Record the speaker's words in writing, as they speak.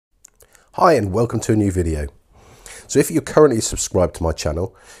Hi and welcome to a new video. So if you're currently subscribed to my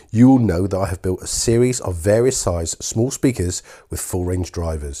channel, you will know that I have built a series of various size small speakers with full range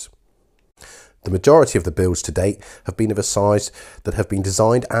drivers. The majority of the builds to date have been of a size that have been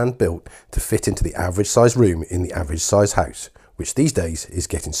designed and built to fit into the average size room in the average size house, which these days is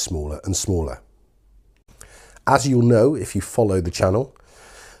getting smaller and smaller. As you'll know if you follow the channel,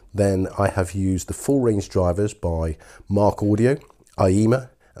 then I have used the full range drivers by Markaudio, AIYIMA,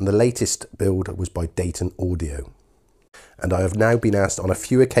 and the latest build was by Dayton Audio. And I have now been asked on a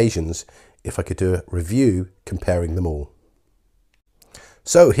few occasions if I could do a review comparing them all.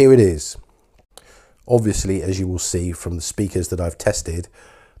 So here it is. Obviously, as you will see from the speakers that I've tested,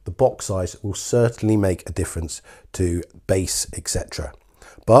 the box size will certainly make a difference to bass, etc.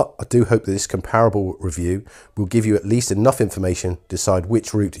 But I do hope that this comparable review will give you at least enough information to decide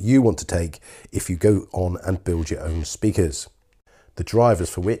which route you want to take if you go on and build your own speakers. The drivers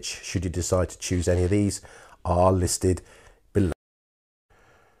for which, should you decide to choose any of these, are listed below.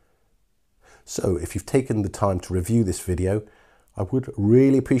 So if you've taken the time to review this video, I would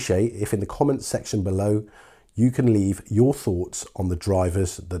really appreciate if in the comments section below you can leave your thoughts on the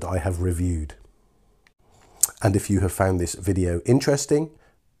drivers that I have reviewed. And if you have found this video interesting,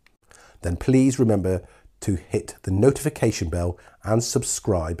 then please remember to hit the notification bell and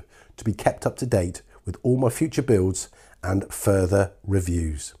subscribe to be kept up to date with all my future builds and further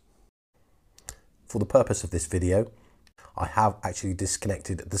reviews. For the purpose of this video, I have actually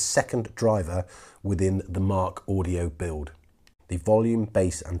disconnected the second driver within the Markaudio build. The volume,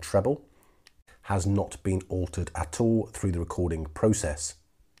 bass and treble has not been altered at all through the recording process,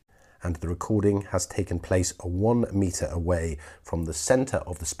 and the recording has taken place 1 meter away from the center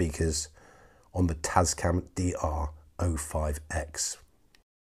of the speakers on the Tascam DR05X.